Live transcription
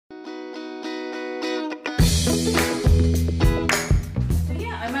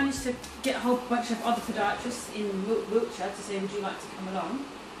To get a whole bunch of other podiatrists in Wiltshire to say, would you like to come along?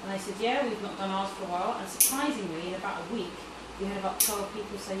 And they said, yeah, we've not done ours for a while. And surprisingly, in about a week, we had about 12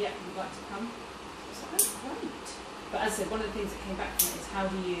 people say, yeah, we'd like to come. I was like, oh, great. But as I said, one of the things that came back from it is how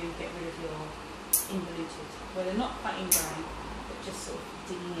do you get rid of your involuted? Well, they're not quite ingrowing, but just sort of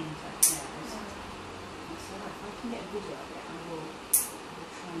digging into hairs. And so if I can get a video of it, I will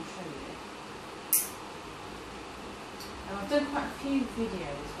try and show you. And I've done quite a few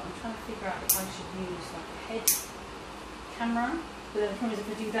videos, but I'm trying to figure out if I should use like a head camera. But then the problem is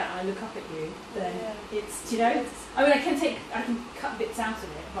if I do that and I look up at you, then it's, do you know? I mean, I can cut bits out of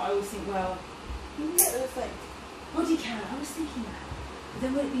it, but I always think, well, you can get those like body cam. I was thinking that. But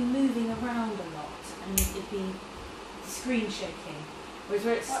then would it be moving around a lot and it'd be screen shaking? Whereas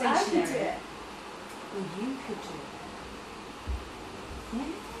where it's stationary. I could do it. Well, you could do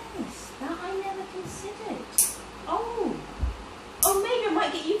it. Yes, that I never considered. Oh, maybe I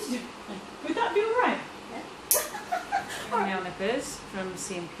might get you to do it. Would that be alright? Yeah. Nail nippers from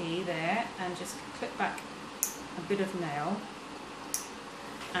CMP there, and just clip back a bit of nail.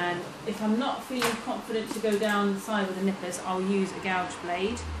 And if I'm not feeling confident to go down the side with the nippers, I'll use a gouge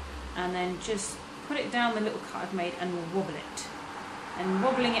blade and then just put it down the little cut I've made and we'll wobble it. And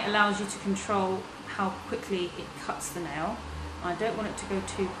wobbling it allows you to control how quickly it cuts the nail. I don't want it to go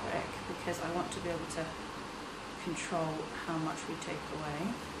too quick because I want to be able to control how much we take away,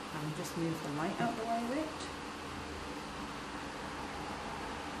 and just move the light out the way a bit.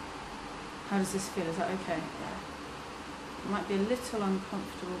 How does this feel? Is that okay? Yeah. It might be a little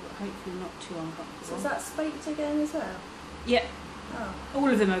uncomfortable, but hopefully not too uncomfortable. So is that spiked again as well? Yeah. Oh. All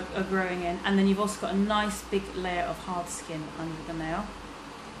of them are growing in, and then you've also got a nice big layer of hard skin under the nail.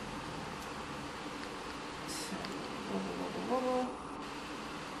 So, wobble, wobble, wobble.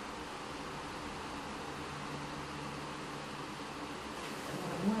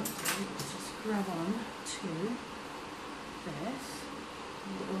 What I might do is just grab on to this.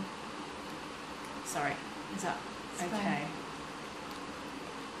 Little... Sorry, is that okay?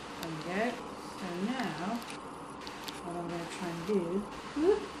 There we go. So now, what I'm going to try and do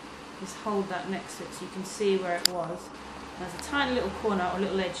is hold that next to it so you can see where it was. There's a tiny little corner or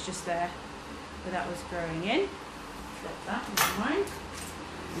little edge just there where that was growing in. Flip that, never mind.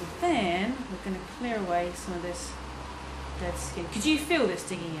 And then we're going to clear away some of this dead skin. Could you feel this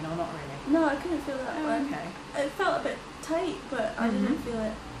digging in or not really? No, I couldn't feel that one. Okay. It felt a bit tight, but I didn't feel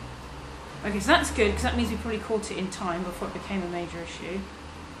it. Okay, so that's good because that means we probably caught it in time before it became a major issue.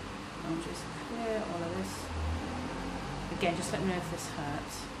 I'll just clear all of this. Again, just let me know if this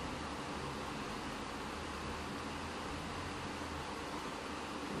hurts.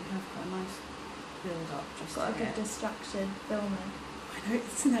 We have got a nice build up just Got a here. good distraction filming. I know,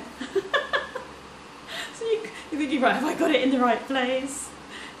 isn't it? So you're thinking, right, have I got it in the right place?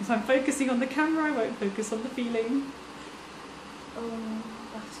 If I'm focusing on the camera, I won't focus on the feeling. Oh,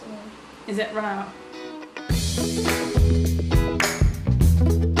 that's all. Is it run out?